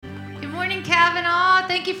morning, Cavanaugh.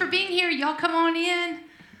 Thank you for being here. Y'all come on in.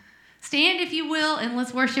 Stand if you will, and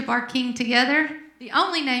let's worship our King together, the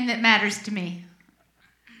only name that matters to me.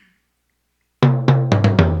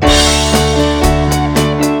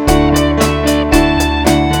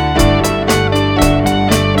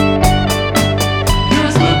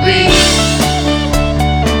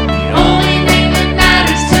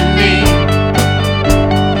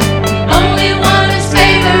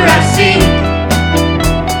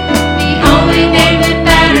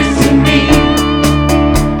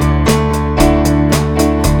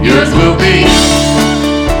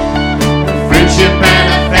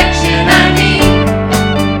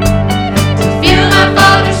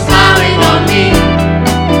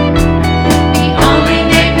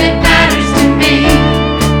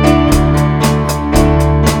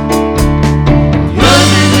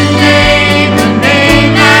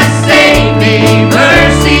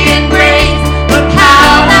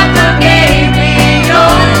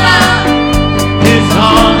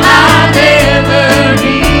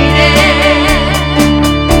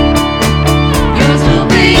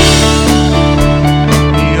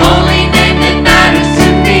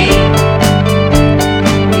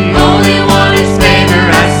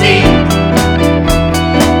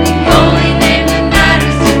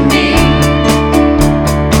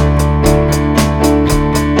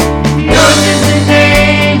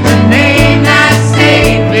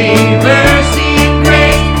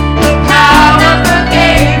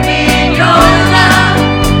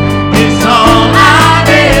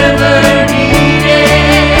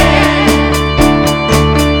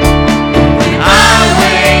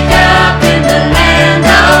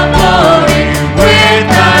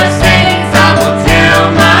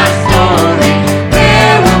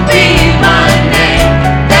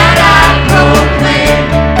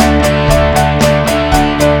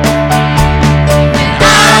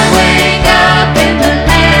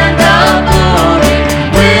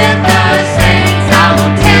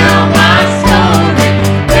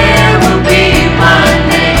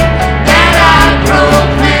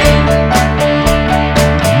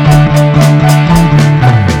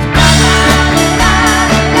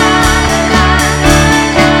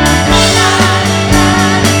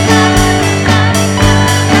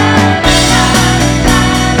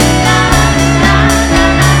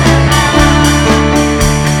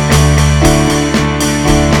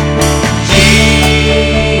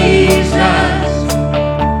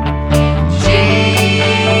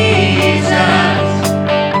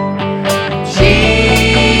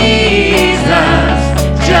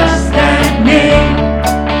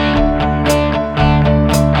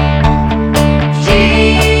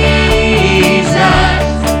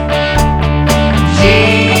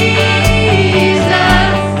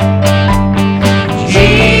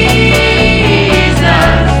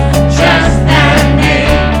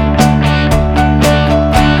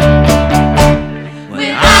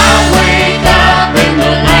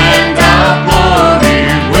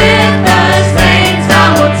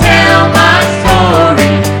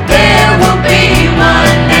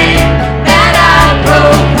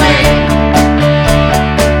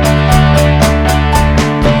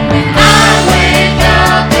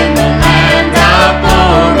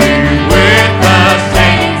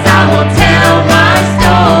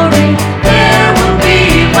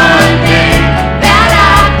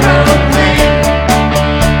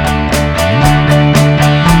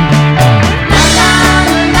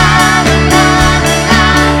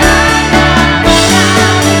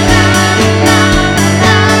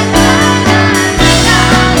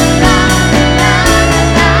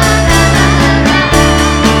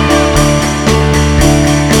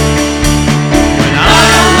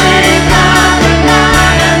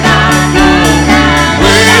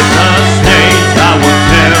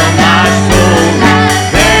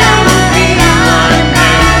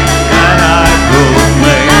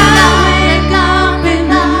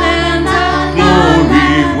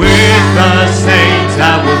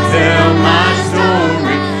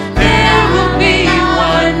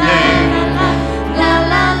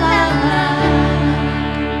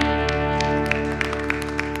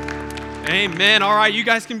 Amen. All right, you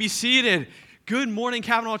guys can be seated. Good morning,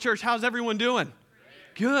 Cavanaugh Church. How's everyone doing?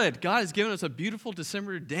 Good. God has given us a beautiful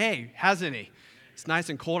December day, hasn't He? It's nice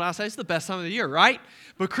and cold outside. It's the best time of the year, right?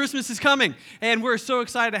 But Christmas is coming, and we're so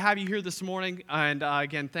excited to have you here this morning. And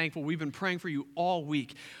again, thankful. We've been praying for you all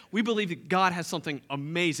week. We believe that God has something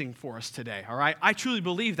amazing for us today, all right? I truly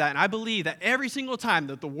believe that, and I believe that every single time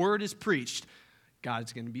that the word is preached,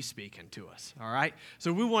 God's going to be speaking to us, all right?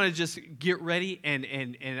 So we want to just get ready, and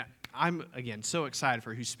I'm, again, so excited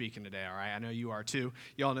for who's speaking today, all right? I know you are too.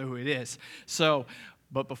 You all know who it is. So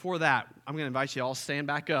But before that, I'm going to invite you all to stand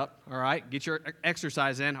back up, all right? Get your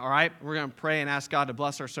exercise in, all right? We're going to pray and ask God to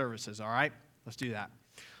bless our services, all right? Let's do that.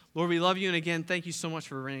 Lord, we love you, and again, thank you so much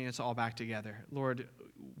for bringing us all back together. Lord,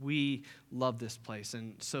 we love this place,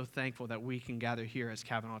 and so thankful that we can gather here as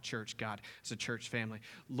Cavanaugh Church, God, as a church family.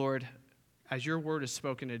 Lord, as your word is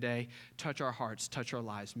spoken today, touch our hearts, touch our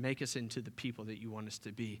lives, make us into the people that you want us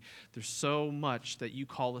to be. There's so much that you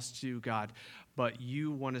call us to, God, but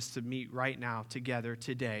you want us to meet right now together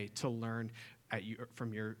today to learn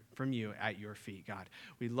from you at your feet, God.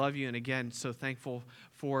 We love you, and again, so thankful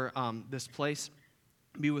for this place.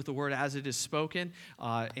 Be with the word as it is spoken,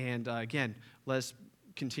 and again, let's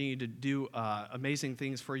continue to do amazing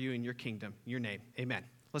things for you in your kingdom, in your name. Amen.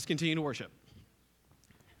 Let's continue to worship.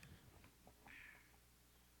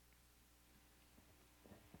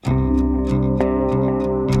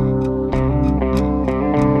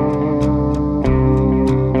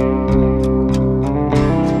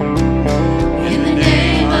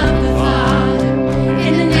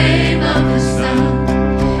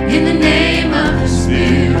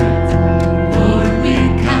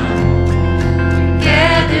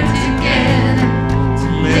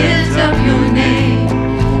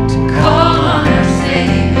 Call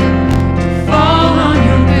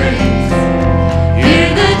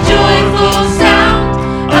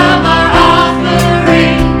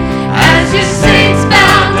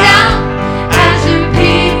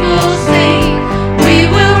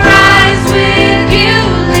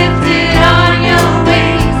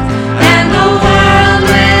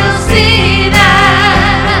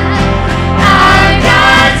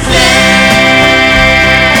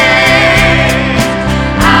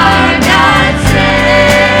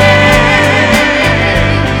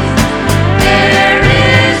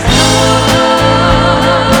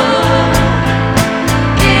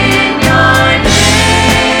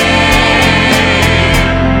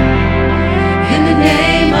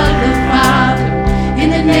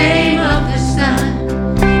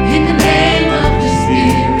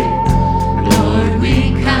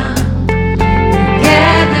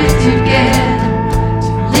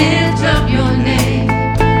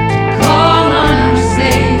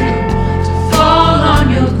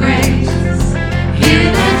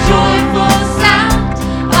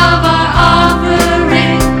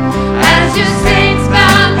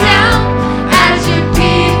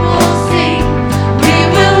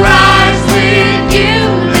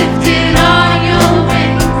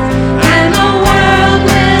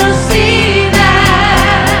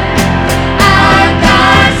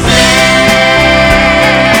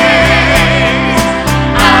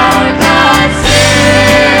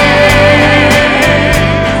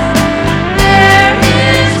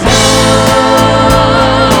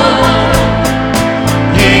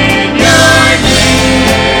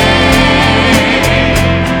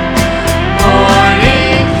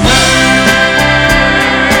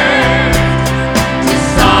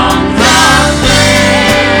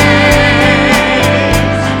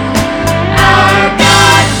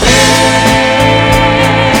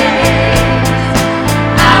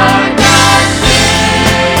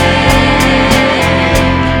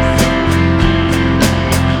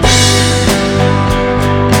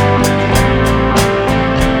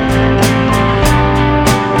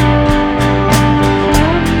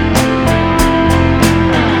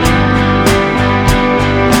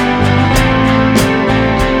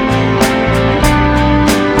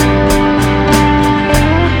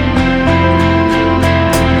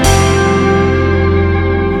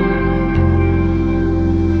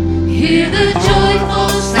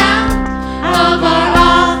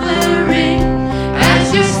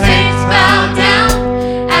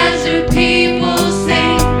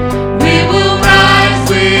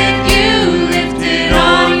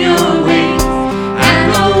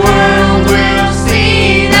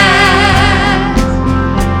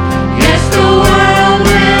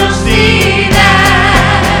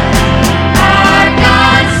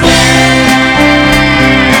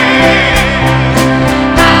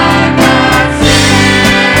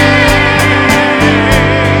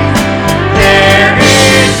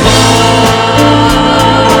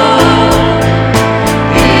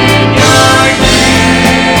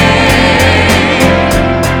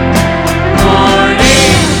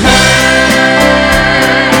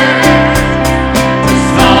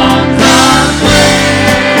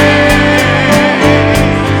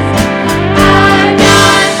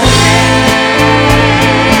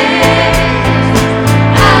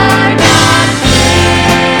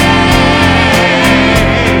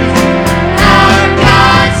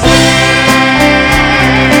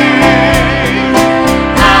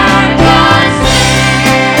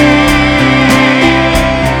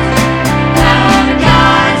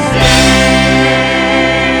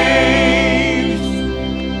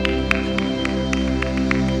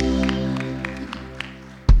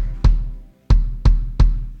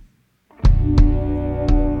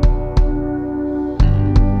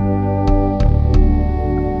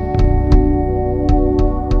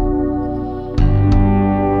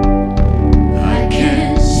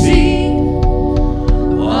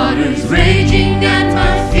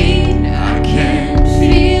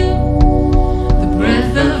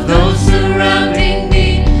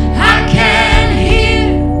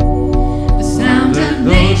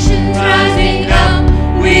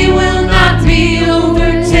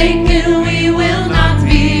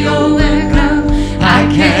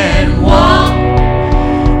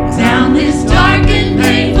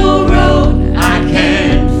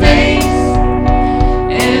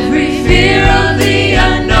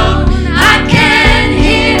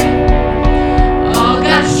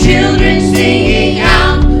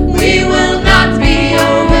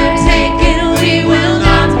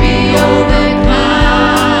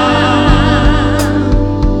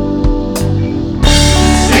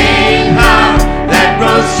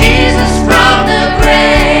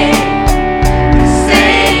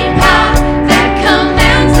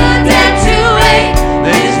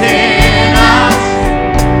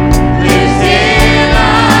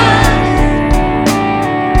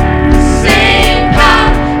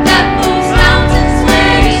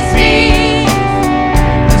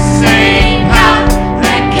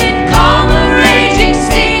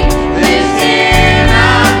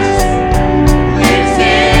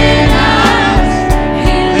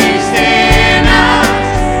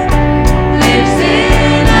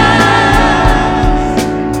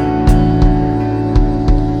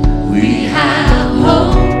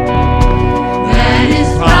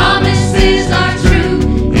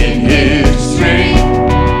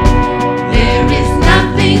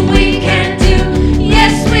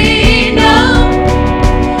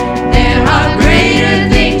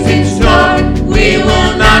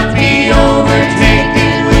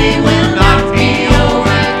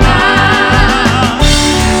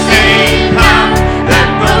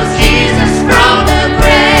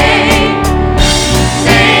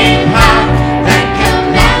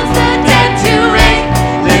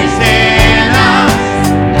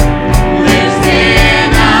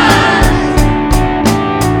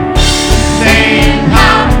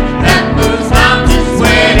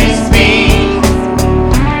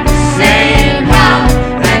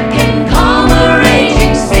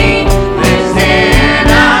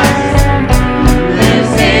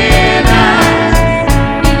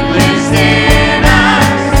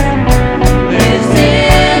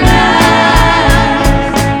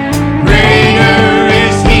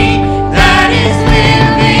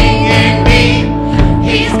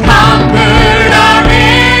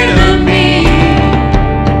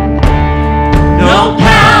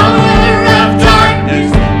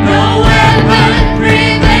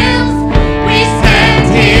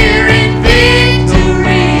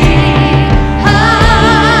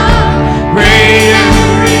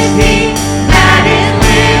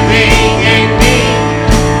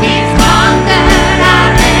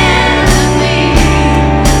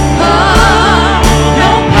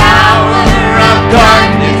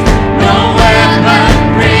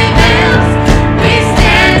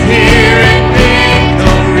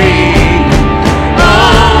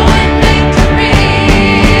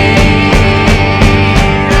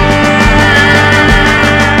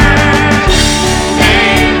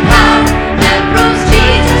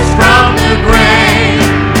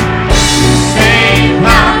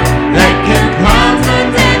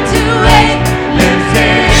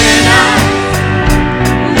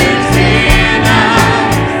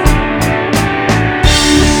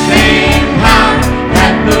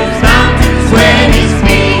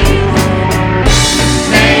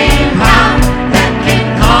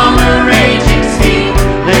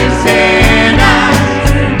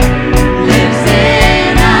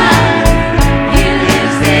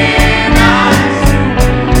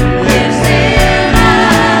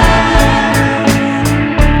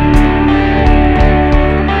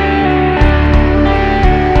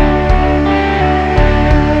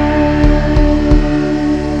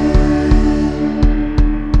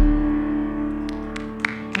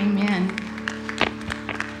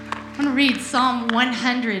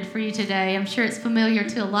 100 for you today. I'm sure it's familiar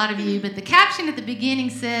to a lot of you, but the caption at the beginning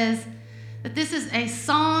says that this is a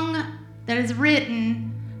song that is written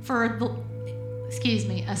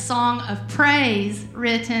a song of praise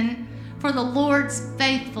written for the Lord's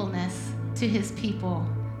faithfulness to his people.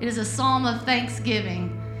 It is a psalm of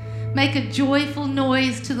thanksgiving. Make a joyful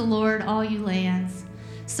noise to the Lord, all you lands.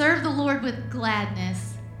 Serve the Lord with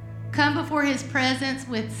gladness. Come before his presence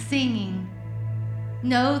with singing.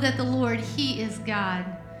 Know that the Lord, he is God.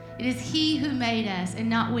 It is he who made us and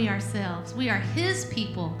not we ourselves. We are his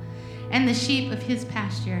people and the sheep of his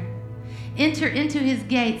pasture. Enter into his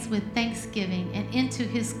gates with thanksgiving and into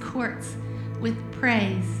his courts with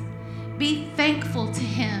praise. Be thankful to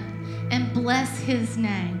him and bless his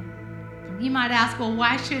name. You might ask, well,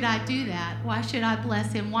 why should I do that? Why should I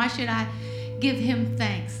bless him? Why should I give him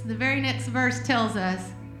thanks? The very next verse tells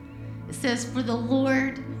us, it says, for the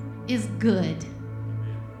Lord is good.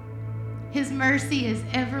 His mercy is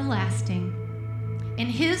everlasting, and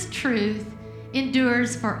his truth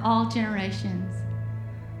endures for all generations.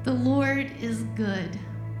 The Lord is good.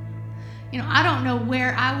 I don't know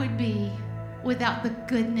where I would be without the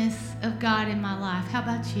goodness of God in my life. How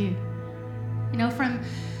about you? From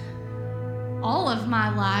all of my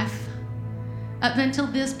life up until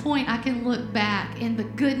this point, I can look back and the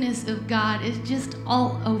goodness of God is just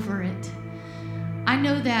all over it. I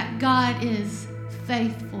know that God is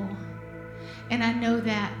faithful, and I know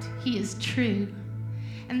that he is true,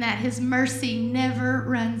 and that his mercy never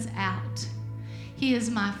runs out. He is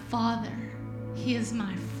my Father. He is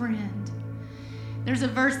my friend. There's a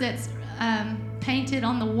verse that's painted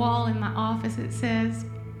on the wall in my office. It says,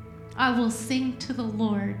 I will sing to the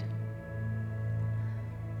Lord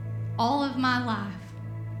all of my life.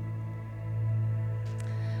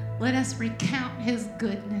 Let us recount his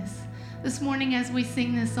goodness. This morning as we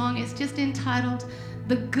sing this song, it's just entitled,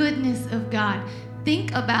 The Goodness of God.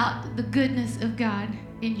 Think about the goodness of God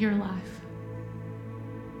in your life.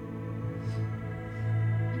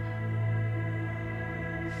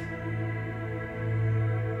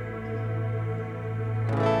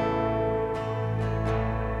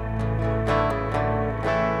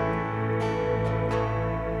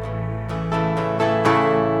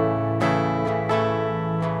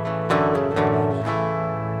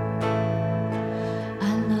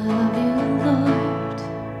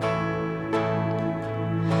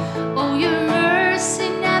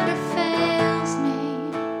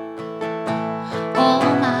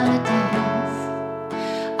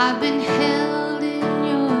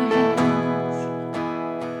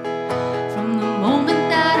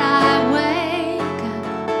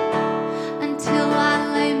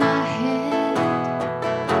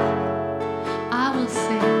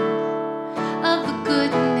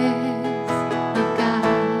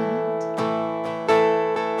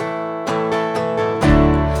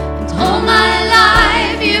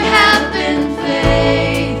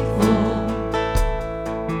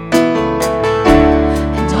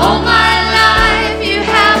 All my life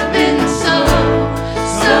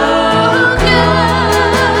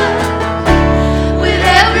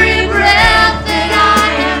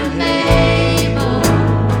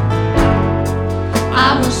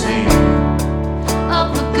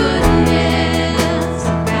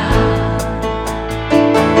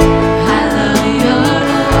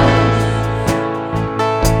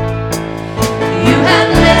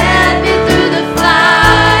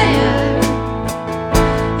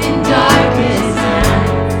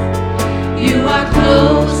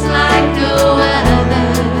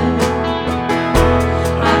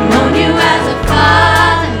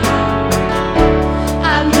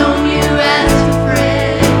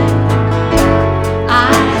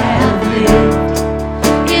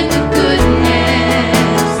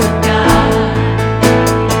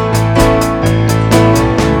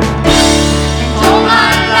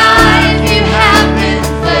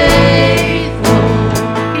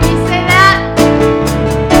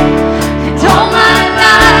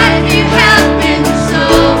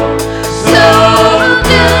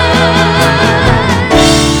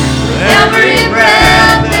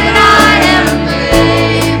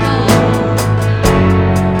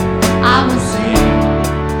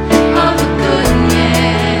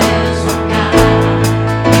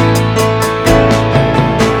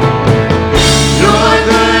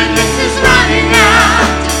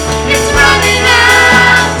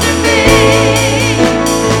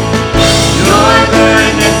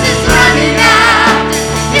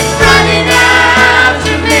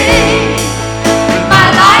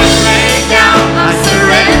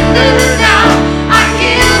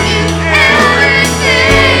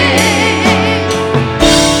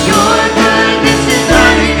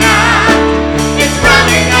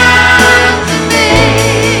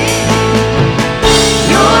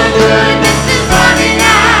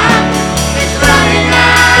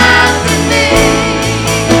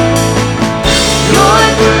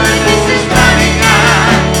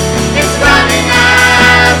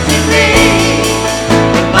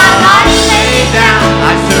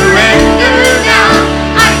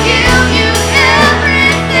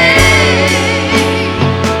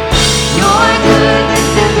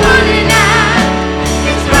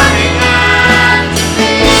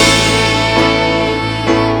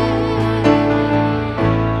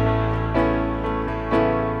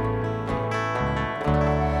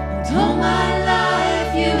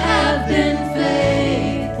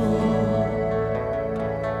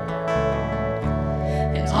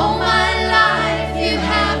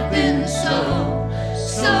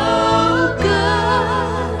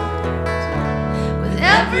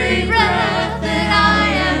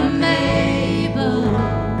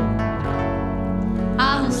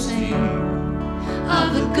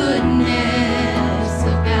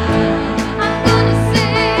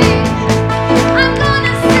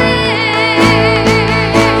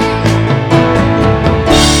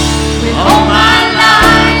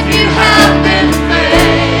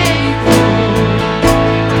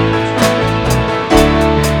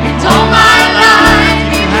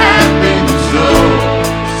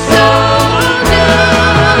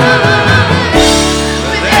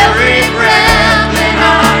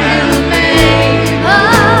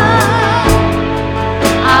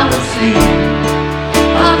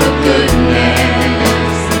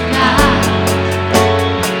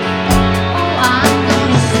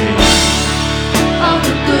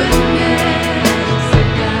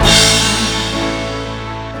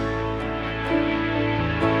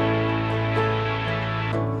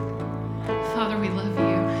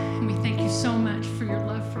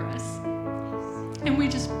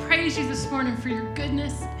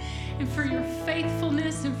and for your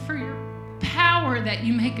faithfulness and for your power that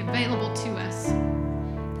you make available to us.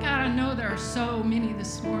 God, I know there are so many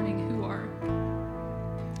this morning who are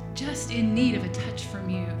just in need of a touch from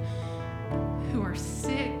you, who are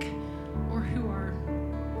sick or who are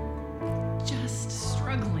just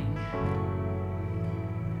struggling.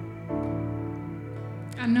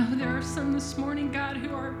 I know there are some this morning, God,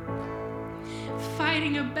 who are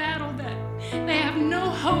fighting a battle that they have no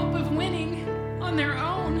hope of winning on their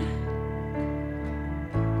own,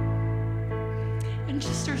 and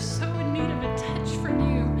just are so in need of a touch from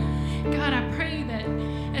you. God, I pray that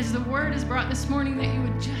as the word is brought this morning, that you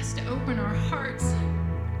would just open our hearts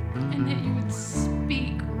and that you would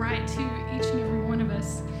speak right to each and every one of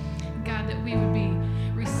us. God, that we would be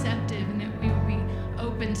receptive and that we would be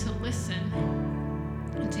open to listen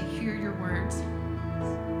and to hear your words.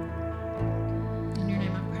 In your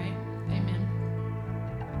name I pray. Amen.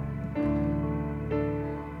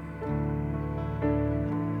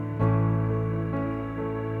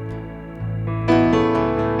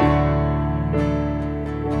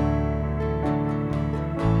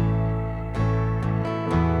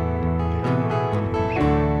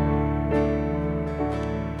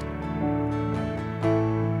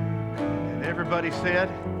 And everybody said,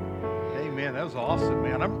 amen. That was awesome,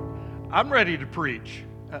 man. I'm ready to preach,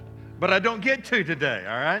 but I don't get to today,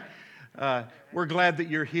 all right? We're glad that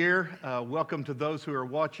you're here. Welcome to those who are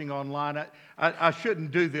watching online. I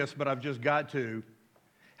shouldn't do this, but I've just got to.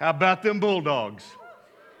 How about them Bulldogs?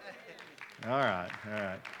 All right.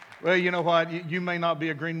 Well, you know what? You may not be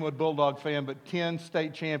a Greenwood Bulldog fan, but 10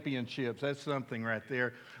 state championships, that's something right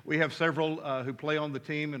there. We have several who play on the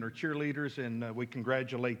team and are cheerleaders, and we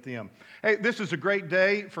congratulate them. Hey, this is a great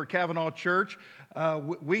day for Cavanaugh Church.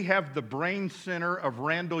 We have the Brain Center of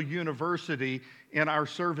Randall University in our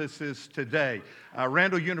services today.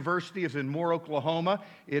 Randall University is in Moore, Oklahoma.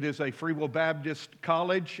 It is a Free Will Baptist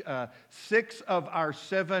college. 6 of our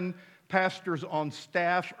 7 pastors on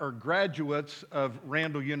staff are graduates of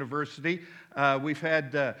Randall University. We've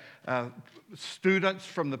had students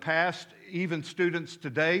from the past, even students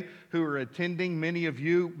today who are attending. Many of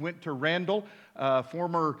you went to Randall.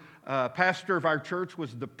 Former pastor of our church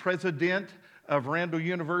was the president of Randall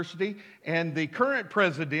University, and the current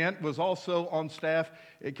president was also on staff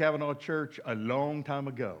at Cavanaugh Church a long time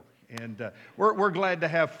ago. And we're glad to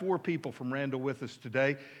have 4 people from Randall with us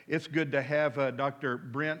today. It's good to have Dr.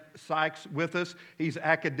 Brent Sykes with us. He's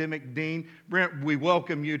academic dean. Brent, we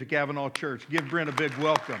welcome you to Cavanaugh Church. Give Brent a big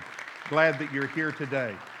welcome. Glad that you're here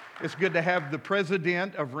today. It's good to have the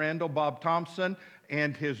president of Randall, Bob Thompson,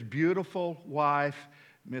 and his beautiful wife,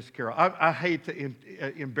 Miss Carol. I hate to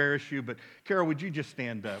embarrass you, but Carol, would you just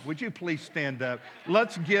stand up? Would you please stand up?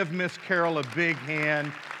 Let's give Miss Carol a big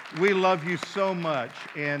hand. We love you so much,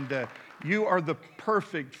 and you are the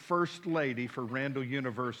perfect first lady for Randall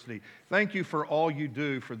University. Thank you for all you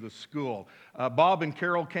do for the school. Bob and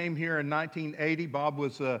Carol came here in 1980. Bob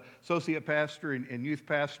was associate pastor and youth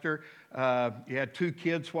pastor. You had 2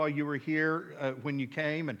 kids while you were here when you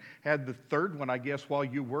came, and had the third one, I guess, while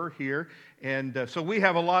you were here. And so we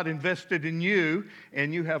have a lot invested in you,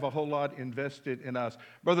 and you have a whole lot invested in us.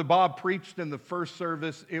 Brother Bob preached in the first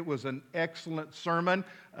service. It was an excellent sermon.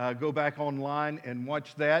 Go back online and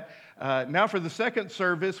watch that. Now for the second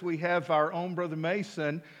service, we have our own Brother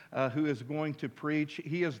Mason, who is going to preach.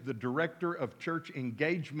 He is the director of church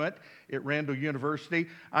engagement at Randall University.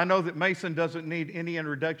 I know that Mason doesn't need any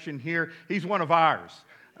introduction here. He's one of ours.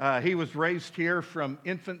 He was raised here from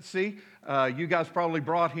infancy. You guys probably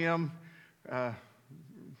brought him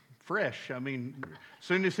fresh. I mean, as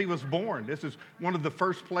soon as he was born. This is one of the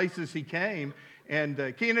first places he came.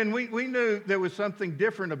 And Keenan, we knew there was something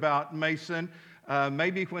different about Mason.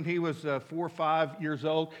 Maybe when he was 4 or 5 years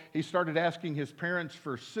old, he started asking his parents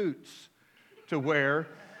for suits to wear.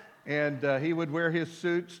 And he would wear his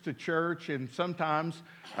suits to church, and sometimes,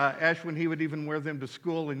 Ashwin, he would even wear them to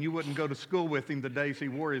school, and you wouldn't go to school with him the days he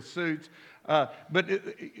wore his suits. But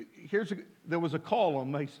there was a call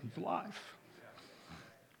on Mason's life.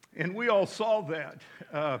 And we all saw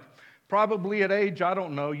that. Probably at age, I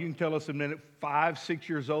don't know, you can tell us in a minute, 5, 6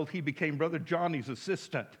 years old, he became Brother Johnny's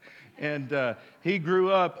assistant. And he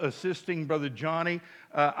grew up assisting Brother Johnny.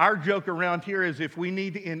 Our joke around here is if we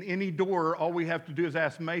need in any door, all we have to do is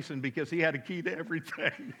ask Mason, because he had a key to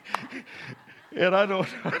everything. And I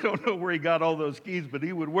don't know where he got all those keys, but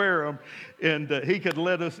he would wear them, and he could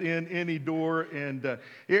let us in any door. And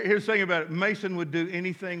here's the thing about it. Mason would do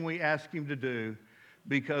anything we asked him to do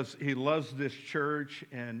because he loves this church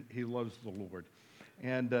and he loves the Lord.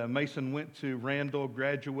 And Mason went to Randall,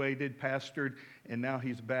 graduated, pastored, and now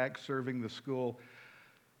he's back serving the school.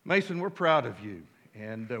 Mason, we're proud of you.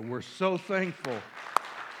 And we're so thankful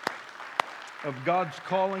of God's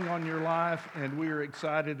calling on your life, and we are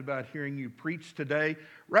excited about hearing you preach today.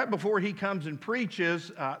 Right before he comes and preaches,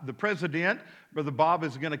 the president, Brother Bob,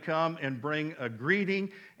 is going to come and bring a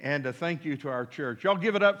greeting and a thank you to our church. Y'all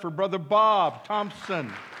give it up for Brother Bob Thompson.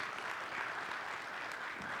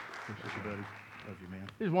 Thank you, buddy. Love you, man.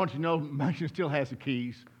 I just want you to know Mason still has the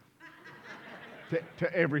keys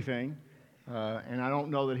to everything. And I don't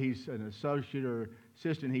know that he's an associate or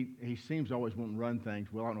assistant. He seems to always want to run things.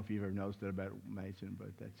 Well, I don't know if you've ever noticed that about Mason, but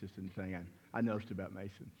that's just a thing I noticed about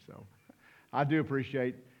Mason. So I do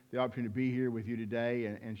appreciate the opportunity to be here with you today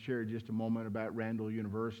and share just a moment about Randall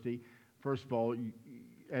University. First of all,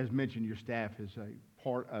 as mentioned, your staff is a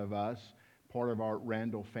part of us, part of our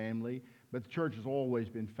Randall family. But the church has always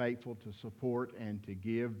been faithful to support and to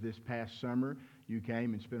give. This past summer, you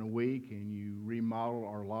came and spent a week and you remodeled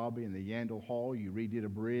our lobby in the Yandle Hall. You redid a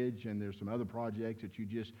bridge, and there's some other projects that you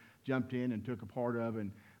just jumped in and took a part of. And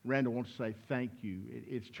Randall wants to say thank you.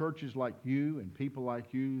 It's churches like you and people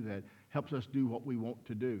like you that helps us do what we want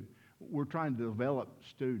to do. We're trying to develop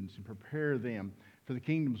students and prepare them for the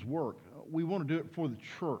kingdom's work. We want to do it for the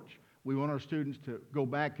church. We want our students to go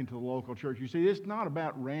back into the local church. You see, it's not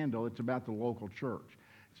about Randall, it's about the local church.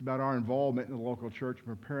 It's about our involvement in the local church,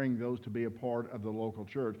 preparing those to be a part of the local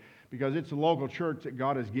church. Because it's the local church that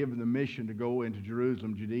God has given the mission to go into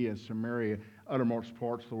Jerusalem, Judea, and Samaria, uttermost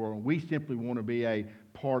parts of the world. And we simply want to be a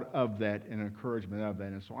part of that and an encouragement of that.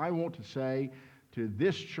 And so I want to say to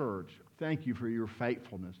this church, thank you for your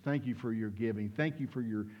faithfulness. Thank you for your giving. Thank you for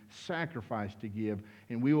your sacrifice to give.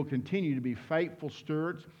 And we will continue to be faithful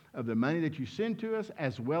stewards of the money that you send to us,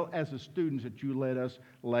 as well as the students that you let us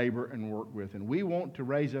labor and work with. And we want to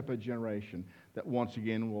raise up a generation that once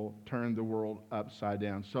again will turn the world upside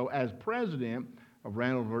down. So as president of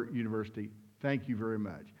Randall University, thank you very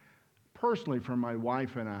much. Personally, for my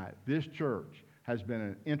wife and I, this church has been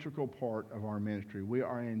an integral part of our ministry. We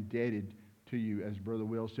are indebted to you. As Brother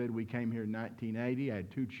Will said, we came here in 1980. I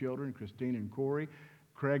had 2 children, Christine and Corey.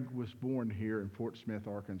 Craig was born here in Fort Smith,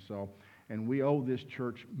 Arkansas. And we owe this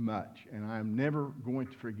church much. And I'm never going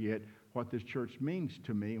to forget what this church means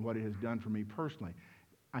to me and what it has done for me personally.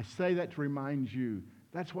 I say that to remind you,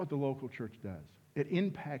 that's what the local church does. It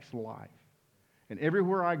impacts life. And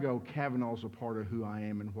everywhere I go, Cavanaugh's a part of who I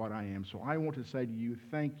am and what I am. So I want to say to you,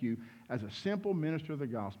 thank you. As a simple minister of the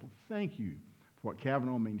gospel, thank you for what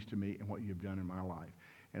Cavanaugh means to me and what you've done in my life.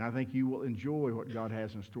 And I think you will enjoy what God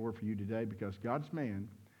has in store for you today, because God's man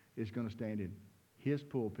is going to stand in his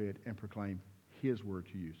pulpit and proclaim his word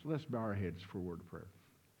to you. So let's bow our heads for a word of prayer.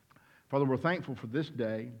 Father, we're thankful for this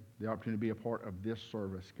day, the opportunity to be a part of this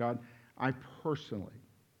service. God, I personally,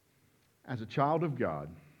 as a child of God,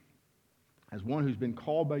 as one who's been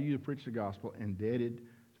called by you to preach the gospel, indebted to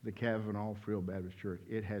the Cavanaugh Free Baptist Church,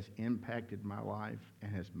 it has impacted my life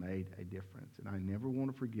and has made a difference. And I never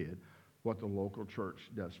want to forget what the local church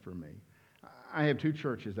does for me. I have 2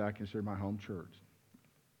 churches that I consider my home church.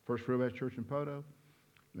 First Free Baptist Church in Poto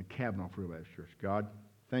and the Cavanaugh Free Baptist Church. God,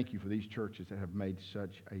 thank you for these churches that have made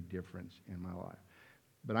such a difference in my life.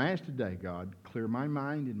 But I ask today, God, clear my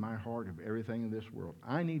mind and my heart of everything in this world.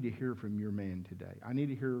 I need to hear from your man today. I need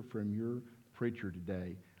to hear from your preacher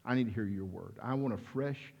today. I need to hear your word. I want a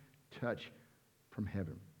fresh touch from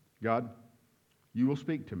heaven. God, you will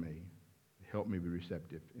speak to me. Help me be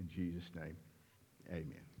receptive. In Jesus' name,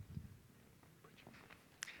 amen.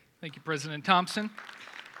 Thank you, President Thompson.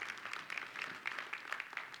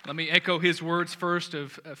 Let me echo his words first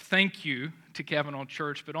of thank you to Cavanaugh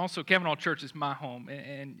Church, but also Cavanaugh Church is my home,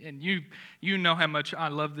 and you know how much I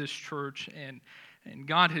love this church, and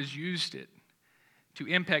God has used it to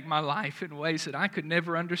impact my life in ways that I could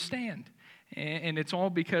never understand. And it's all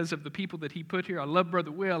because of the people that he put here. I love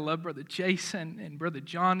Brother Will, I love Brother Jason and Brother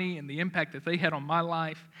Johnny and the impact that they had on my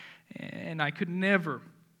life, and I could never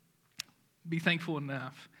be thankful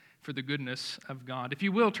enough for the goodness of God. If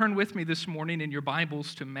you will, turn with me this morning in your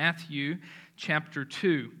Bibles to Matthew chapter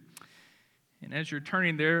 2. And as you're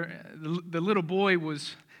turning there, the little boy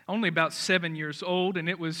was only about 7 years old, and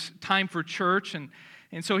it was time for church.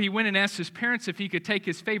 And so he went and asked his parents if he could take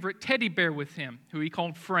his favorite teddy bear with him, who he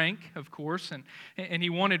called Frank, of course. And he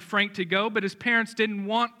wanted Frank to go, but his parents didn't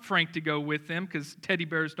want Frank to go with them because teddy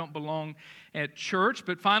bears don't belong at church.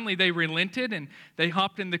 But finally they relented, and they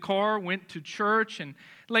hopped in the car, went to church. And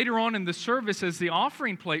later on in the service, as the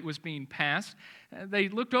offering plate was being passed, they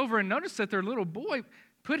looked over and noticed that their little boy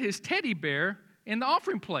put his teddy bear in the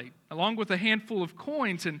offering plate, along with a handful of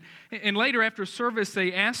coins. And later after service,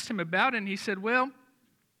 they asked him about it, and he said, well,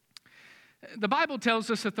 the Bible tells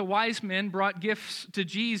us that the wise men brought gifts to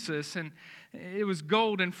Jesus, and It was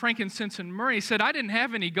gold and frankincense and myrrh. He said, I didn't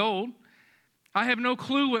have any gold. I have no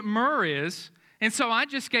clue what myrrh is. And so I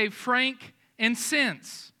just gave frank and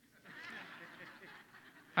cents.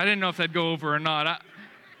 I didn't know if that'd go over or not.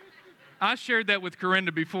 I shared that with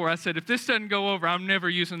Corinda before. I said, if this doesn't go over, I'm never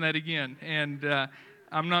using that again. And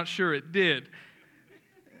I'm not sure it did.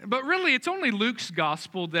 But really, it's only Luke's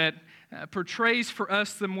gospel that portrays for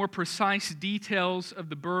us the more precise details of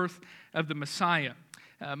the birth of the Messiah.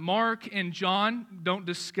 Mark and John don't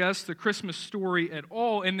discuss the Christmas story at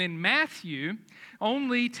all. And then Matthew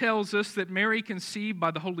only tells us that Mary conceived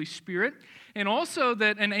by the Holy Spirit, and also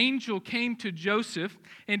that an angel came to Joseph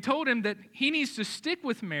and told him that he needs to stick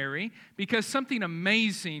with Mary because something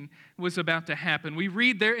amazing was about to happen. We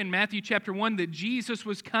read there in Matthew chapter 1 that Jesus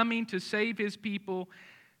was coming to save his people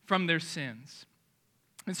from their sins.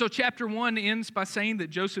 And so chapter 1 ends by saying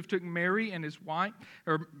that Joseph took Mary and his wife,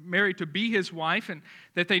 or Mary to be his wife, and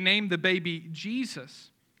that they named the baby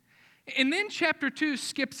Jesus. And then chapter 2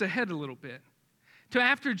 skips ahead a little bit to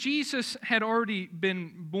after Jesus had already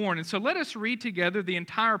been born. And so let us read together the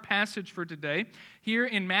entire passage for today here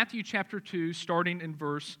in Matthew chapter 2, starting in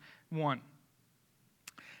verse 1.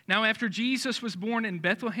 Now after Jesus was born in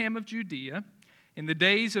Bethlehem of Judea, in the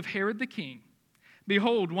days of Herod the king,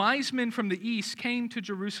 behold, wise men from the east came to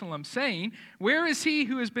Jerusalem, saying, where is he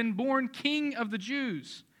who has been born King of the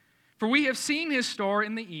Jews? For we have seen his star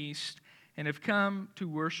in the east and have come to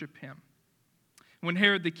worship him. When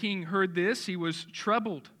Herod the king heard this, he was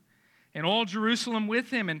troubled, and all Jerusalem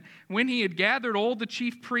with him. And when he had gathered all the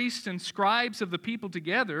chief priests and scribes of the people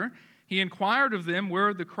together, he inquired of them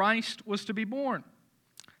where the Christ was to be born.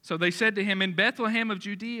 So they said to him, in Bethlehem of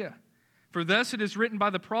Judea. For thus it is written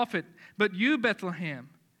by the prophet, but you,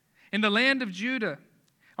 Bethlehem, in the land of Judah,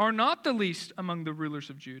 are not the least among the rulers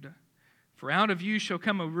of Judah. For out of you shall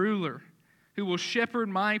come a ruler who will shepherd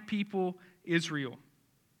my people Israel.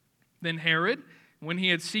 Then Herod, when he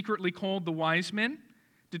had secretly called the wise men,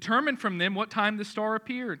 determined from them what time the star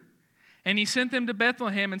appeared. And he sent them to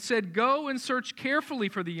Bethlehem and said, go and search carefully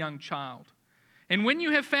for the young child. And when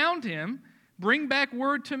you have found him, bring back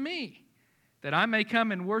word to me, that I may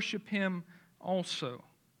come and worship him also.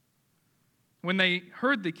 When they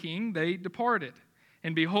heard the king, they departed.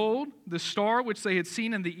 And behold, the star which they had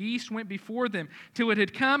seen in the east went before them, till it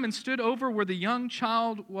had come and stood over where the young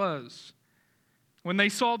child was. When they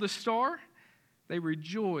saw the star, they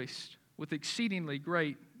rejoiced with exceedingly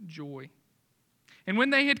great joy. And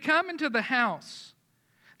when they had come into the house,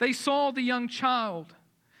 they saw the young child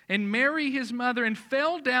and Mary his mother, and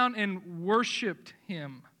fell down and worshiped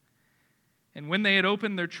him. And when they had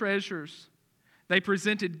opened their treasures, they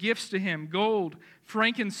presented gifts to him, gold,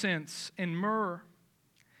 frankincense, and myrrh.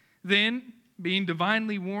 Then, being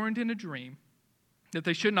divinely warned in a dream that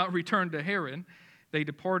they should not return to Herod, they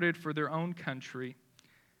departed for their own country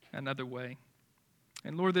another way.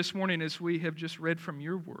 And Lord, this morning as we have just read from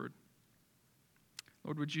your word,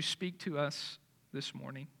 Lord, would you speak to us this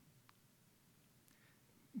morning?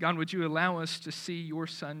 God, would you allow us to see your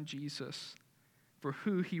Son, Jesus, for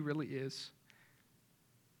who he really is?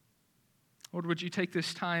 Lord, would you take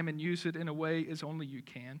this time and use it in a way as only you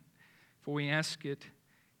can? For we ask it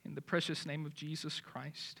in the precious name of Jesus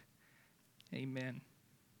Christ. Amen.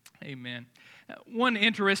 Amen. One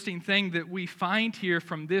interesting thing that we find here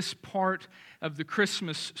from this part of the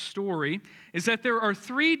Christmas story is that there are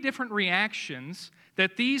three different reactions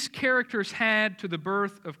that these characters had to the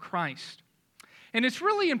birth of Christ. And it's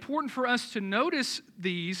really important for us to notice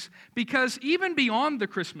these because even beyond the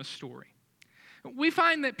Christmas story, we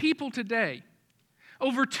find that people today,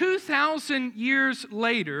 over 2,000 years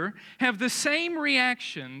later, have the same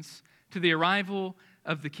reactions to the arrival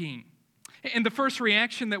of the King. And the first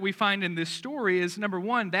reaction that we find in this story is, number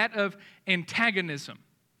one, that of antagonism.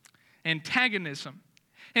 Antagonism.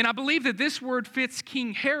 And I believe that this word fits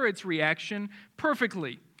King Herod's reaction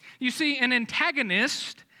perfectly. You see, an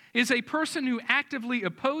antagonist is a person who actively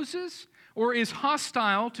opposes or is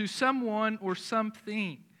hostile to someone or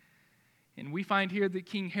something. And we find here that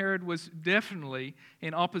King Herod was definitely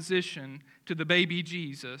in opposition to the baby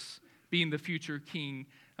Jesus being the future king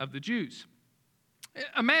of the Jews.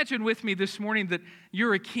 Imagine with me this morning that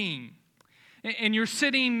you're a king and you're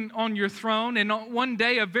sitting on your throne, and one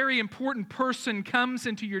day a very important person comes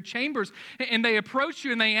into your chambers and they approach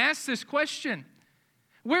you and they ask this question: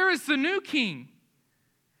 where is the new king,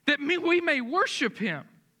 that we may worship him?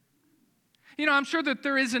 You know, I'm sure that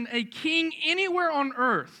there isn't a king anywhere on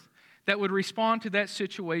earth that would respond to that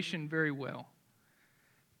situation very well,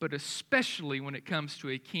 but especially when it comes to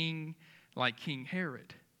a king like King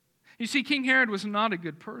Herod. You see, King Herod was not a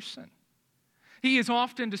good person. He is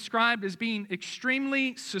often described as being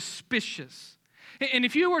extremely suspicious. And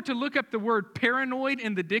if you were to look up the word paranoid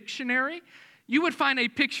in the dictionary, you would find a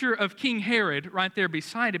picture of King Herod right there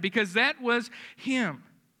beside it, because that was him.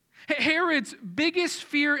 Herod's biggest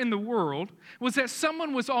fear in the world was that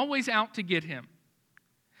someone was always out to get him,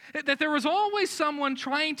 that there was always someone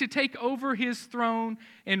trying to take over his throne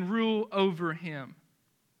and rule over him.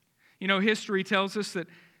 You know, history tells us that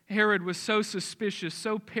Herod was so suspicious,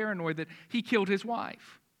 so paranoid, that he killed his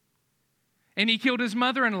wife, and he killed his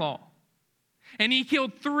mother-in-law, and he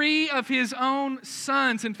killed 3 of his own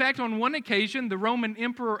sons. In fact, on one occasion, the Roman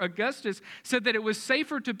Emperor Augustus said that it was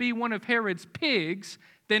safer to be one of Herod's pigs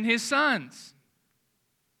than his sons,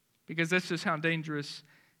 because that's just how dangerous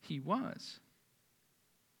he was.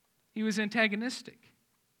 He was antagonistic.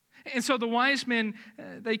 And so the wise men,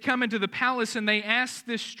 they come into the palace and they ask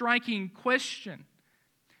this striking question,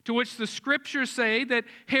 to which the scriptures say that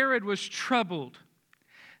Herod was troubled.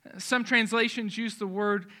 Some translations use the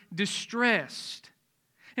word distressed.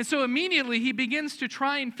 And so immediately he begins to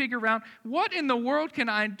try and figure out, what in the world can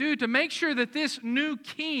I do to make sure that this new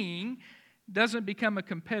king doesn't become a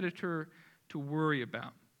competitor to worry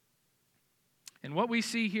about? And what we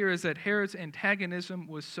see here is that Herod's antagonism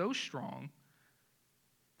was so strong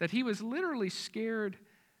that he was literally scared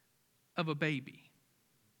of a baby.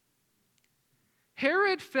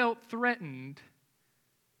 Herod felt threatened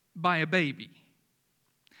by a baby.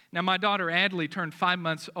 Now, my daughter Adley turned 5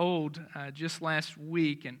 months old just last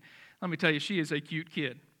week, and let me tell you, she is a cute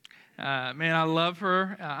kid. Man, I love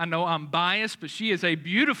her. I know I'm biased, but she is a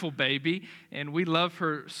beautiful baby, and we love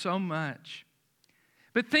her so much.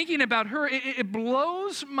 But thinking about her, it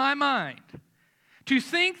blows my mind to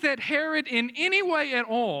think that Herod in any way at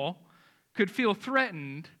all could feel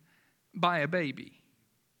threatened by a baby.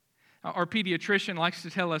 Our pediatrician likes to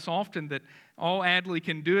tell us often that all Adley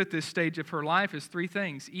can do at this stage of her life is 3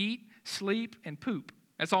 things: eat, sleep, and poop.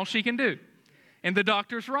 That's all she can do. And the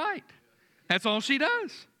doctor's right. That's all she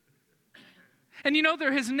does. And you know,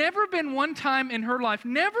 there has never been one time in her life,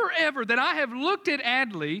 never ever, that I have looked at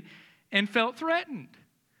Adley and felt threatened.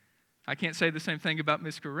 I can't say the same thing about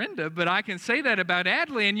Miss Corinda, but I can say that about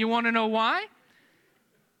Adley, and you want to know why?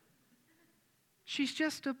 She's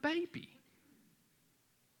just a baby.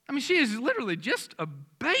 I mean, she is literally just a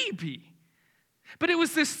baby. But it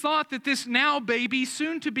was this thought that this now baby,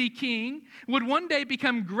 soon to be king, would one day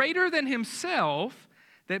become greater than himself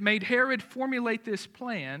that made Herod formulate this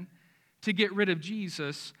plan to get rid of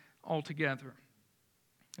Jesus altogether.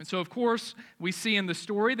 And so, of course, we see in the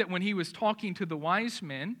story that when he was talking to the wise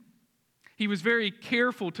men, he was very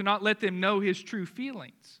careful to not let them know his true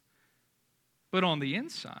feelings. But on the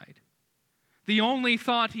inside, the only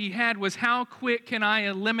thought he had was, how quick can I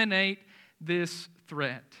eliminate this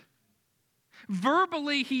threat?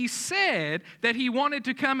 Verbally, he said that he wanted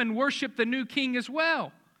to come and worship the new king as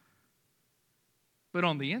well. But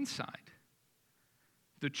on the inside,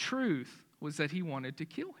 the truth was that he wanted to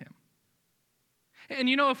kill him. And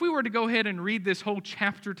you know, if we were to go ahead and read this whole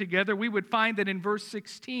chapter together, we would find that in verse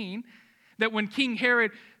 16, that when King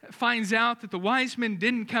Herod finds out that the wise men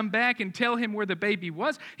didn't come back and tell him where the baby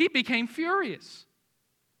was, he became furious.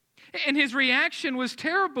 And his reaction was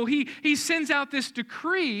terrible. He sends out this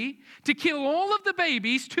decree to kill all of the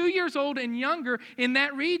babies 2 years old and younger in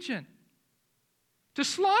that region, to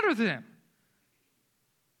slaughter them.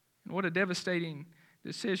 And what a devastating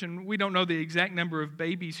decision. We don't know the exact number of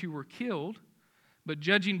babies who were killed, but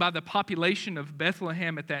judging by the population of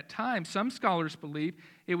Bethlehem at that time, some scholars believe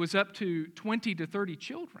it was up to 20 to 30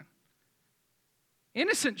 children.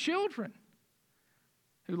 Innocent children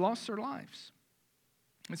who lost their lives.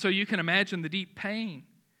 And so you can imagine the deep pain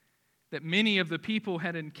that many of the people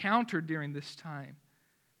had encountered during this time.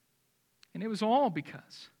 And it was all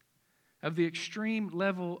because of the extreme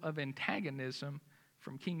level of antagonism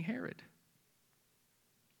from King Herod.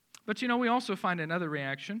 But you know, we also find another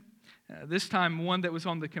reaction, this time one that was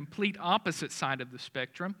on the complete opposite side of the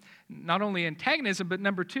spectrum. Not only antagonism, but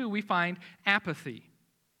number 2, we find apathy.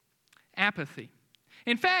 Apathy.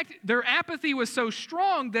 In fact, their apathy was so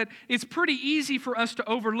strong that it's pretty easy for us to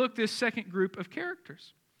overlook this second group of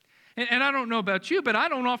characters. And I don't know about you, but I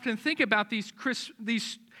don't often think about these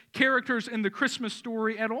characters in the Christmas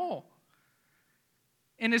story at all.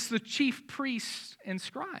 And it's the chief priests and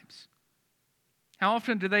scribes. How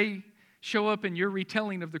often do they show up in your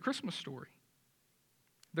retelling of the Christmas story?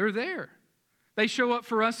 They're there. They show up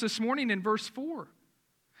for us this morning in verse 4.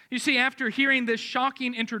 You see, after hearing this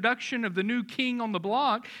shocking introduction of the new king on the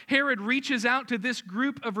block, Herod reaches out to this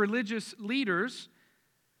group of religious leaders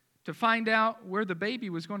to find out where the baby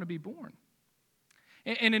was going to be born.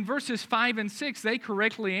 And in verses 5 and 6, they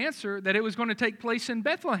correctly answer that it was going to take place in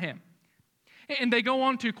Bethlehem. And they go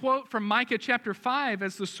on to quote from Micah chapter 5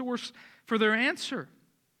 as the source for their answer.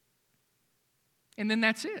 And then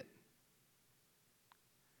that's it.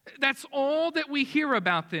 That's all that we hear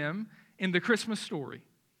about them in the Christmas story.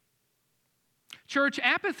 Church,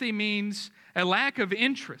 apathy means a lack of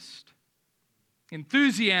interest,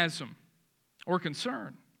 enthusiasm, or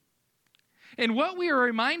concern. And what we are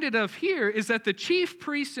reminded of here is that the chief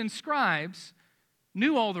priests and scribes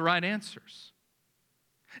knew all the right answers.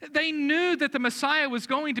 They knew that the Messiah was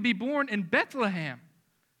going to be born in Bethlehem,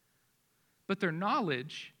 but their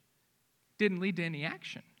knowledge didn't lead to any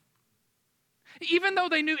action. Even though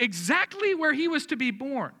they knew exactly where he was to be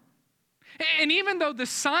born, and even though the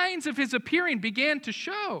signs of his appearing began to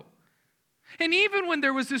show, and even when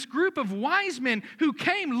there was this group of wise men who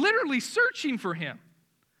came literally searching for him,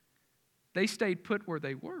 they stayed put where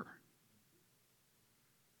they were.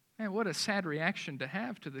 Man, what a sad reaction to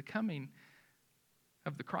have to the coming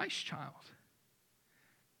of the Christ child.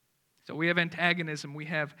 So we have antagonism, we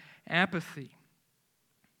have apathy.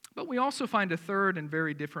 But we also find a third and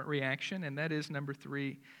very different reaction, and that is number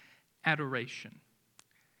 3, adoration.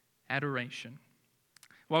 Adoration.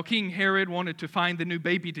 While King Herod wanted to find the new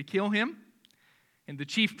baby to kill him, and the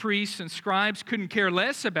chief priests and scribes couldn't care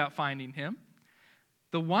less about finding him,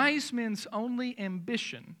 the wise men's only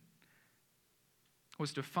ambition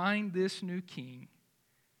was to find this new king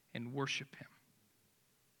and worship him.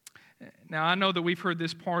 Now, I know that we've heard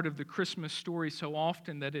this part of the Christmas story so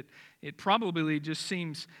often that it probably just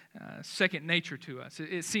seems second nature to us.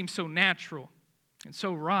 It seems so natural and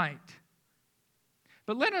so right.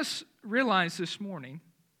 But let us realize this morning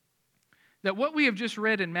that what we have just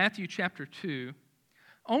read in Matthew chapter 2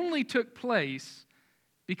 only took place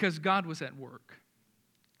because God was at work.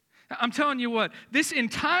 I'm telling you what, this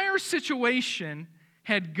entire situation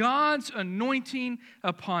had God's anointing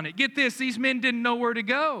upon it. Get this, these men didn't know where to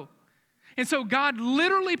go. And so God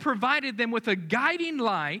literally provided them with a guiding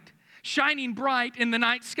light shining bright in the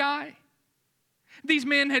night sky. These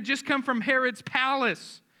men had just come from Herod's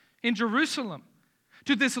palace in Jerusalem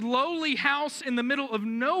to this lowly house in the middle of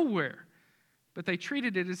nowhere, but they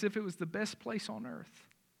treated it as if it was the best place on earth.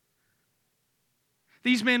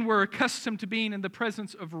 These men were accustomed to being in the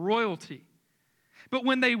presence of royalty, but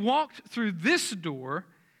when they walked through this door,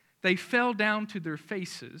 they fell down to their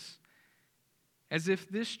faces as if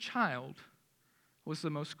this child was the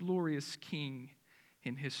most glorious king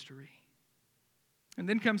in history. And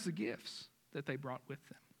then comes the gifts that they brought with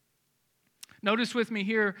them. Notice with me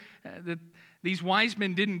here that these wise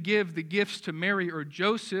men didn't give the gifts to Mary or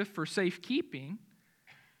Joseph for safekeeping,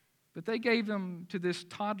 but they gave them to this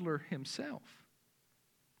toddler himself.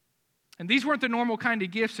 And these weren't the normal kind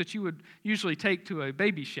of gifts that you would usually take to a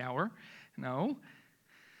baby shower. No.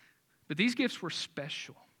 But these gifts were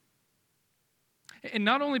special. And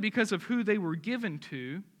not only because of who they were given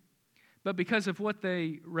to, but because of what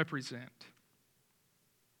they represent.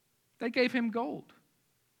 They gave him gold,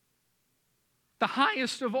 the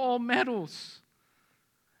highest of all metals,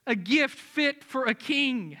 a gift fit for a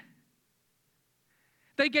king.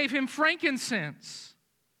 They gave him frankincense,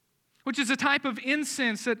 which is a type of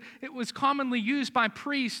incense that it was commonly used by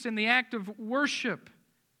priests in the act of worship.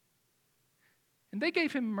 And they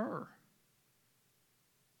gave him myrrh.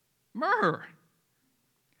 Myrrh,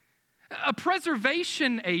 a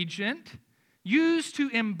preservation agent used to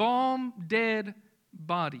embalm dead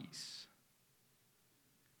bodies.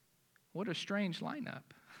 What a strange lineup.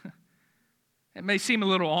 It may seem a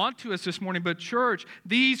little odd to us this morning, but church,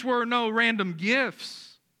 these were no random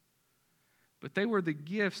gifts. But they were the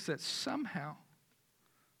gifts that somehow,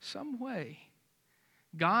 some way,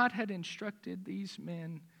 God had instructed these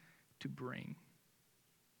men to bring.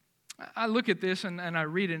 I look at this and I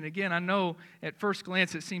read it, and again, I know at first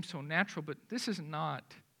glance it seems so natural, but this is not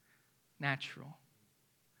natural.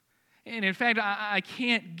 And in fact, I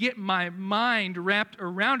can't get my mind wrapped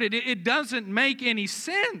around it. It doesn't make any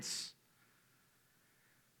sense.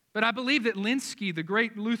 But I believe that Linsky, the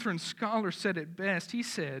great Lutheran scholar, said it best. He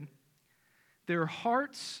said, "Their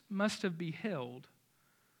hearts must have beheld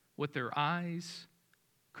what their eyes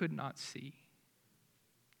could not see."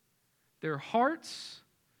 Their hearts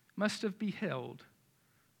must have beheld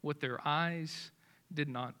what their eyes did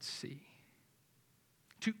not see.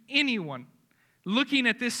 To anyone looking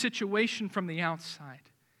at this situation from the outside,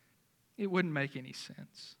 it wouldn't make any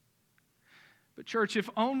sense. But church, if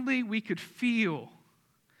only we could feel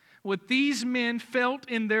what these men felt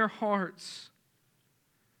in their hearts,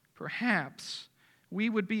 perhaps we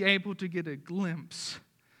would be able to get a glimpse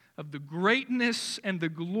of the greatness and the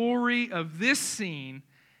glory of this scene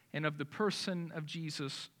and of the person of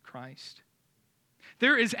Jesus Christ.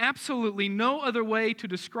 There is absolutely no other way to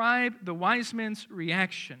describe the wise men's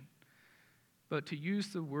reaction but to use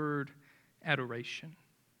the word adoration.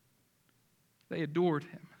 They adored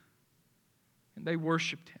him, and they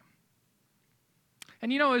worshiped him.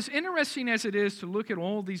 And as interesting as it is to look at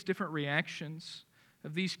all these different reactions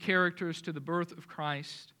of these characters to the birth of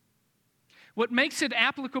Christ, what makes it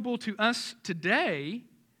applicable to us today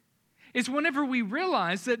is whenever we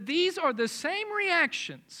realize that these are the same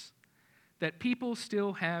reactions that people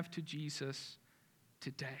still have to Jesus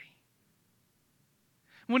today.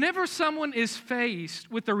 Whenever someone is faced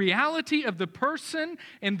with the reality of the person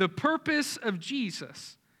and the purpose of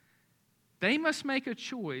Jesus, they must make a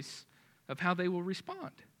choice of how they will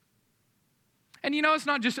respond. And it's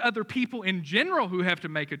not just other people in general who have to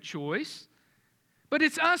make a choice, but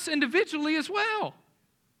it's us individually as well.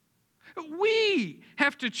 We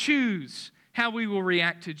have to choose how we will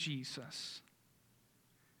react to Jesus.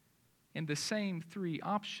 And the same three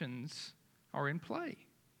options are in play.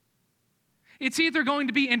 It's either going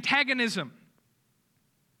to be antagonism.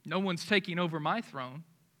 No one's taking over my throne.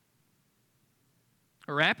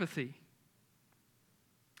 Or apathy.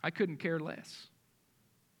 I couldn't care less.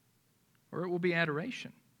 Or it will be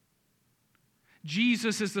adoration.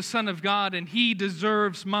 Jesus is the Son of God and he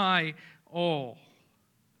deserves my all.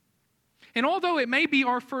 And although it may be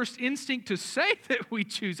our first instinct to say that we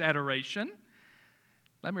choose adoration,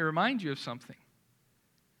 let me remind you of something.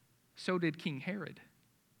 So did King Herod.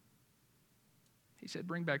 He said,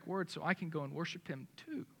 bring back word so I can go and worship him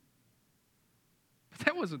too. But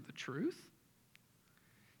that wasn't the truth.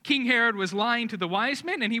 King Herod was lying to the wise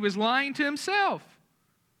men and he was lying to himself.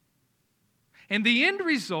 And the end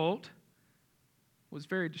result was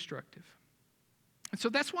very destructive. And so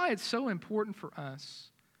that's why it's so important for us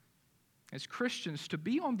as Christians to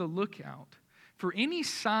be on the lookout for any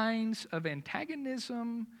signs of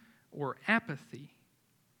antagonism or apathy.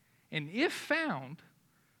 And if found,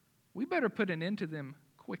 we better put an end to them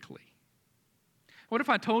quickly. What if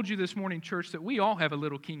I told you this morning, church, that we all have a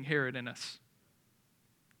little King Herod in us?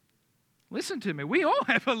 Listen to me. We all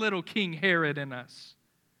have a little King Herod in us.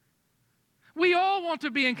 We all want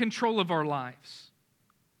to be in control of our lives.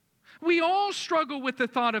 We all struggle with the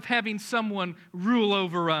thought of having someone rule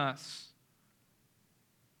over us.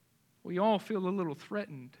 We all feel a little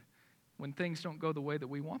threatened when things don't go the way that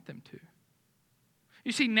we want them to.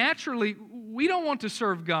 You see, naturally, we don't want to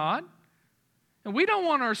serve God, and we don't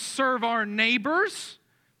want to serve our neighbors.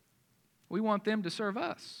 We want them to serve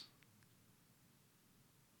us.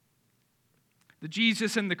 The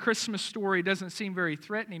Jesus in the Christmas story doesn't seem very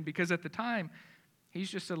threatening because at the time, he's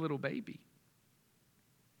just a little baby.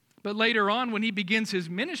 But later on, when he begins his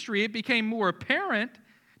ministry, it became more apparent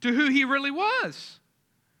to who he really was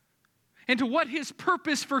and to what his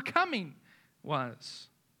purpose for coming was.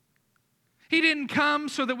 He didn't come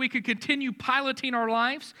so that we could continue piloting our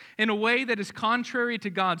lives in a way that is contrary to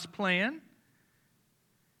God's plan,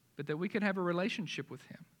 but that we could have a relationship with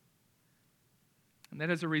him. And that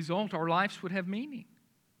as a result, our lives would have meaning.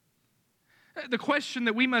 The question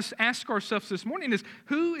that we must ask ourselves this morning is,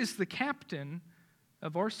 who is the captain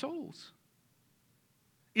of our souls?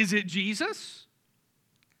 Is it Jesus?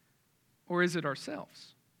 Or is it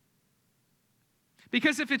ourselves?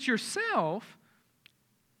 Because if it's yourself,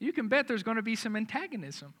 you can bet there's going to be some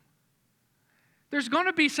antagonism. There's going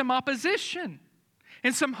to be some opposition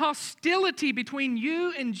and some hostility between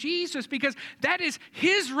you and Jesus because that is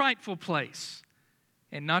his rightful place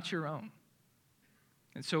and not your own.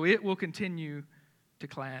 And so it will continue to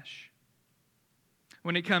clash.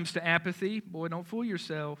 When it comes to apathy, boy, don't fool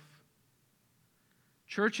yourself.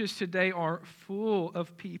 Churches today are full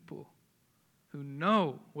of people who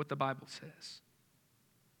know what the Bible says.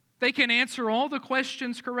 They can answer all the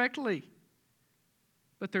questions correctly,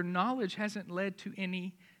 but their knowledge hasn't led to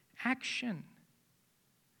any action.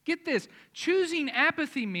 Get this, choosing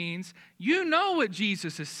apathy means you know what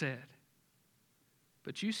Jesus has said,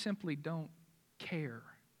 but you simply don't care.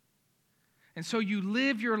 And so you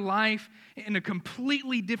live your life in a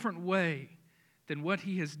completely different way than what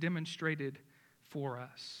he has demonstrated for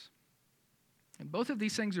us. And both of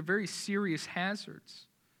these things are very serious hazards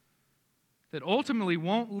that ultimately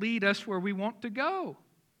won't lead us where we want to go.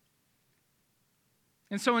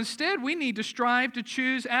 And so instead, we need to strive to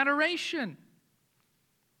choose adoration.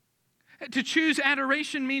 To choose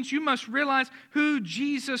adoration means you must realize who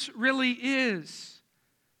Jesus really is.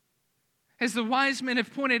 As the wise men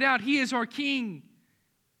have pointed out, he is our king.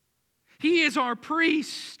 He is our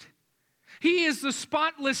priest. He is the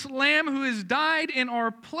spotless lamb who has died in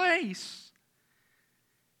our place.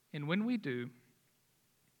 And when we do,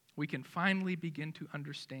 we can finally begin to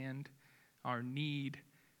understand our need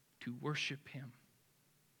to worship Him.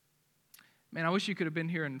 Man, I wish you could have been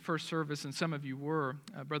here in first service, and some of you were.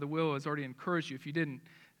 Brother Will has already encouraged you. If you didn't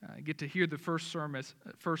get to hear the first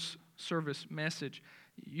service message,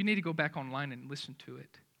 you need to go back online and listen to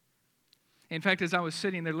it. In fact, as I was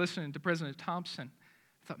sitting there listening to President Thompson,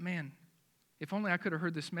 I thought, man, if only I could have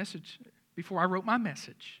heard this message before I wrote my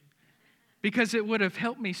message, because it would have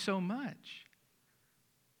helped me so much.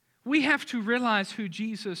 We have to realize who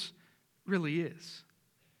Jesus really is.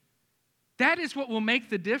 That is what will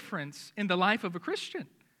make the difference in the life of a Christian,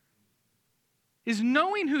 is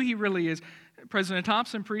knowing who He really is. President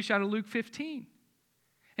Thompson preached out of Luke 15.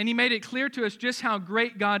 And he made it clear to us just how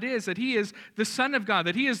great God is, that He is the Son of God,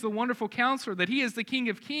 that He is the wonderful Counselor, that He is the King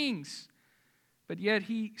of Kings. But yet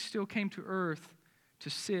He still came to earth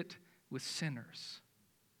to sit with sinners.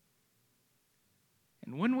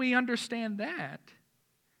 And when we understand that,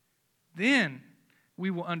 then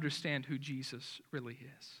we will understand who Jesus really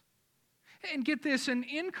is. And get this, an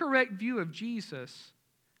incorrect view of Jesus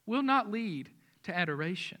will not lead to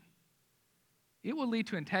adoration. It will lead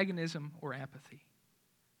to antagonism or apathy.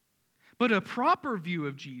 But a proper view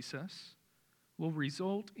of Jesus will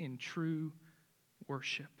result in true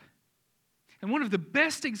worship. And one of the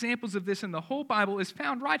best examples of this in the whole Bible is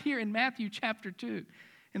found right here in Matthew chapter 2,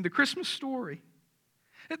 in the Christmas story.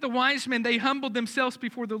 The wise men, they humbled themselves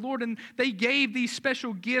before the Lord, and they gave these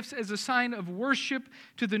special gifts as a sign of worship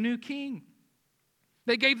to the new king.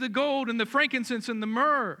 They gave the gold and the frankincense and the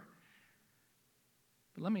myrrh.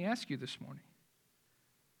 But let me ask you this morning,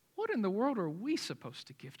 what in the world are we supposed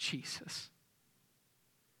to give Jesus?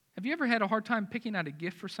 Have you ever had a hard time picking out a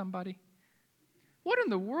gift for somebody? What in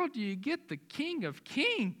the world do you get the King of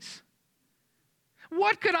Kings?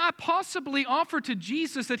 What could I possibly offer to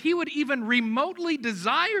Jesus that He would even remotely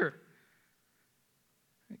desire?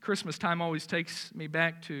 Christmas time always takes me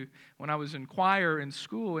back to when I was in choir in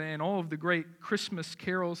school and all of the great Christmas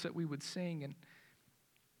carols that we would sing. And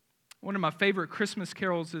one of my favorite Christmas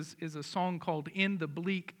carols is a song called In the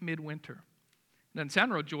Bleak Midwinter. It doesn't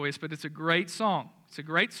sound real joyous, but it's a great song. It's a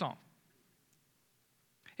great song.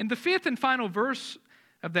 And the fifth and final verse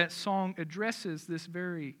of that song addresses this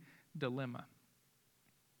very dilemma.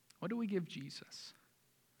 What do we give Jesus?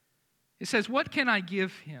 It says, what can I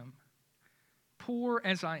give Him, poor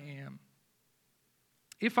as I am?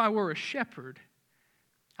 If I were a shepherd,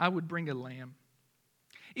 I would bring a lamb.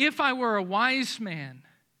 If I were a wise man,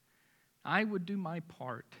 I would do my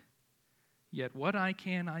part. Yet what I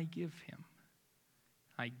can, I give Him.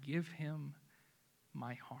 I give Him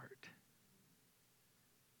my heart.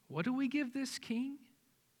 What do we give this King?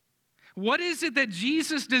 What is it that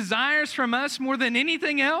Jesus desires from us more than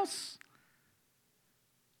anything else?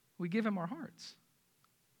 We give Him our hearts.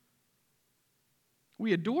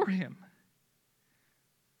 We adore Him.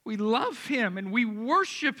 We love Him and we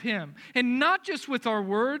worship Him. And not just with our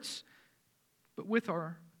words, but with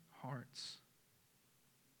our hearts.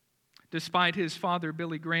 Despite his father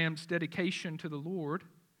Billy Graham's dedication to the Lord,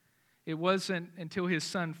 it wasn't until his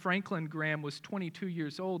son Franklin Graham was 22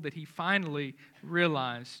 years old that he finally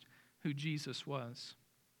realized who Jesus was.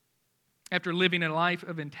 After living a life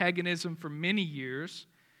of antagonism for many years,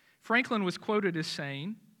 Franklin was quoted as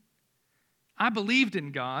saying, "I believed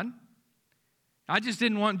in God. I just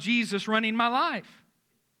didn't want Jesus running my life.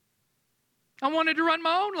 I wanted to run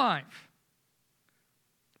my own life.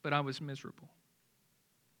 But I was miserable."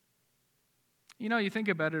 You know, you think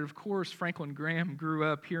about it, of course, Franklin Graham grew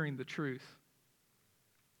up hearing the truth.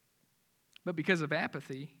 But because of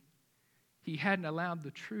apathy, he hadn't allowed the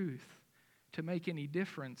truth to make any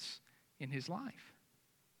difference in his life.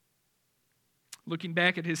 Looking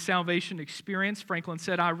back at his salvation experience, Franklin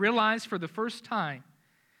said, "I realized for the first time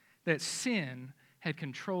that sin had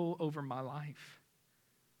control over my life.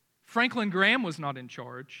 Franklin Graham was not in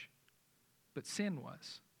charge, but sin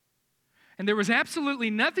was. And there was absolutely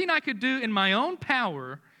nothing I could do in my own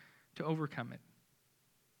power to overcome it.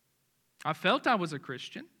 I felt I was a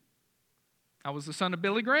Christian. I was the son of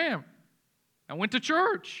Billy Graham. I went to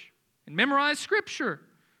church and memorized Scripture.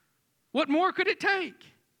 What more could it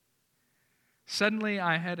take? Suddenly,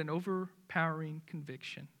 I had an overpowering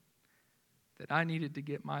conviction that I needed to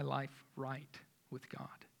get my life right with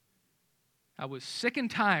God. I was sick and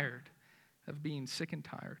tired of being sick and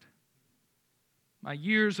tired. My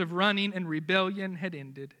years of running and rebellion had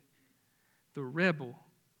ended. The rebel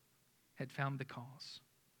had found the cause."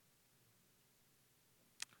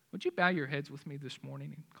 Would you bow your heads with me this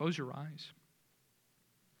morning and close your eyes?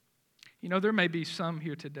 You know, there may be some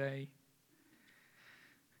here today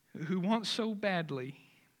who want so badly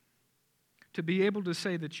to be able to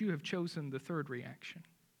say that you have chosen the third reaction.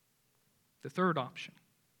 The third option.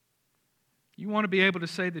 You want to be able to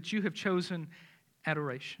say that you have chosen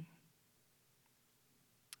adoration.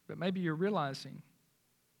 But maybe you're realizing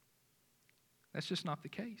that's just not the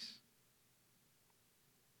case.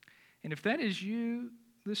 And if that is you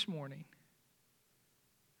this morning,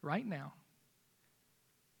 right now,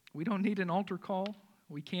 we don't need an altar call.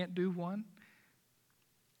 We can't do one.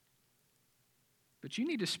 But you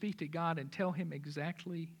need to speak to God and tell Him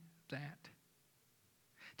exactly that.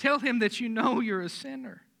 Tell Him that you know you're a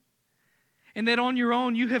sinner and that on your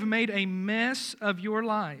own you have made a mess of your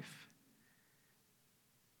life.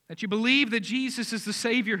 That you believe that Jesus is the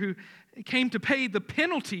Savior who came to pay the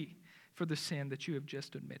penalty for the sin that you have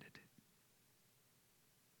just admitted.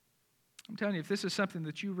 I'm telling you, if this is something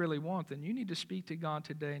that you really want, then you need to speak to God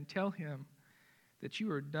today and tell Him that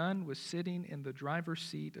you are done with sitting in the driver's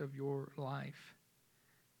seat of your life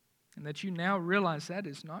and that you now realize that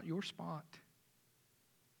is not your spot.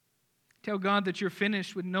 Tell God that you're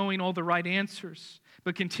finished with knowing all the right answers,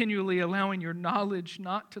 but continually allowing your knowledge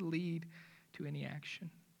not to lead to any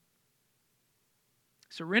action.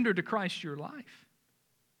 Surrender to Christ your life,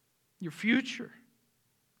 your future,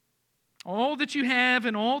 all that you have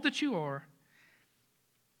and all that you are.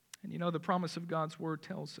 And you know, the promise of God's Word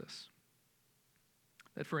tells us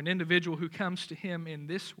that for an individual who comes to Him in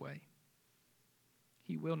this way,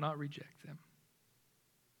 He will not reject them.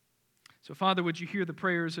 So, Father, would you hear the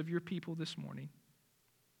prayers of your people this morning?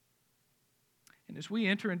 And as we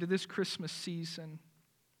enter into this Christmas season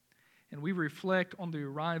and we reflect on the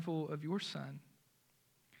arrival of your Son,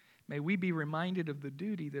 may we be reminded of the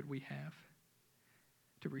duty that we have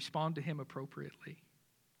to respond to Him appropriately.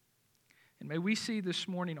 And may we see this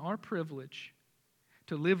morning our privilege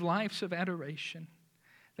to live lives of adoration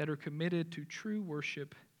that are committed to true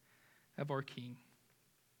worship of our King.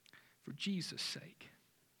 For Jesus' sake.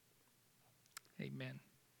 Amen.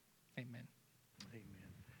 Amen.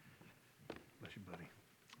 Amen. Bless you, buddy.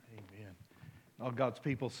 Amen. All God's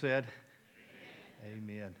people said,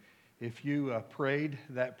 Amen. If you prayed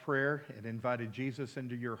that prayer and invited Jesus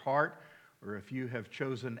into your heart, or if you have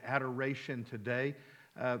chosen adoration today,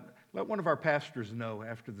 let one of our pastors know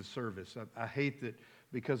after the service. I hate that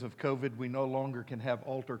because of COVID, we no longer can have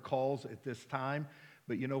altar calls at this time.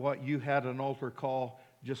 But you know what? You had an altar call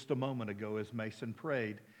just a moment ago as Mason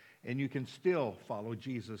prayed, and you can still follow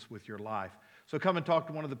Jesus with your life. So come and talk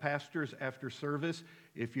to one of the pastors after service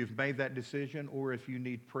if you've made that decision, or if you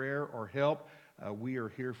need prayer or help. We are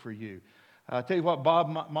here for you. I'll tell you what,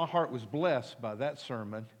 Bob, my heart was blessed by that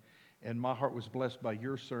sermon, and my heart was blessed by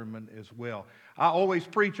your sermon as well. I always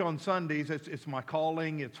preach on Sundays. It's my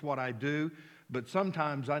calling. It's what I do. But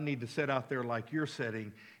sometimes I need to sit out there like you're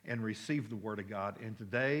sitting and receive the Word of God. And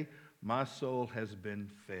today, my soul has been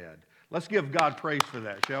fed. Let's give God praise for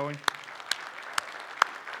that, shall we?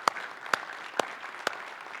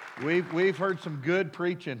 We've heard some good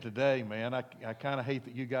preaching today, man. I kind of hate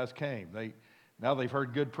that you guys came. Now they've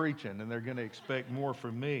heard good preaching, and they're going to expect more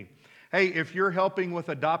from me. Hey, if you're helping with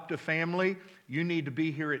Adopt a Family, you need to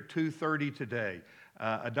be here at 2:30 today.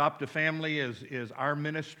 Adopt a Family is our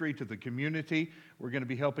ministry to the community. We're going to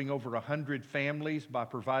be helping over 100 families by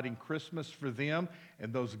providing Christmas for them,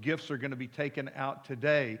 and those gifts are going to be taken out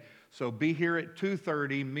today. So be here at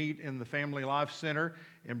 2:30, meet in the Family Life Center,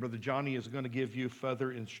 and Brother Johnny is going to give you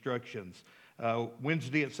further instructions.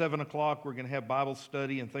 Wednesday at 7 o'clock, we're going to have Bible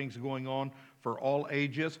study and things going on for all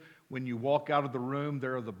ages. When you walk out of the room,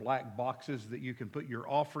 there are the black boxes that you can put your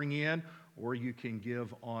offering in, or you can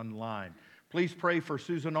give online. Please pray for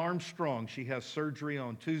Susan Armstrong. She has surgery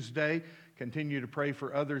on Tuesday. Continue to pray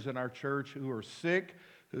for others in our church who are sick,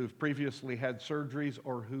 who have previously had surgeries,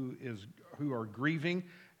 or who are grieving.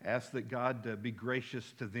 Ask that God be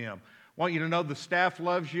gracious to them. I want you to know the staff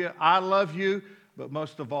loves you. I love you. But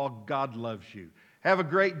most of all, God loves you. Have a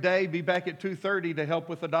great day. Be back at 2:30 to help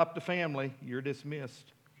with Adopt a Family. You're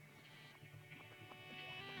dismissed.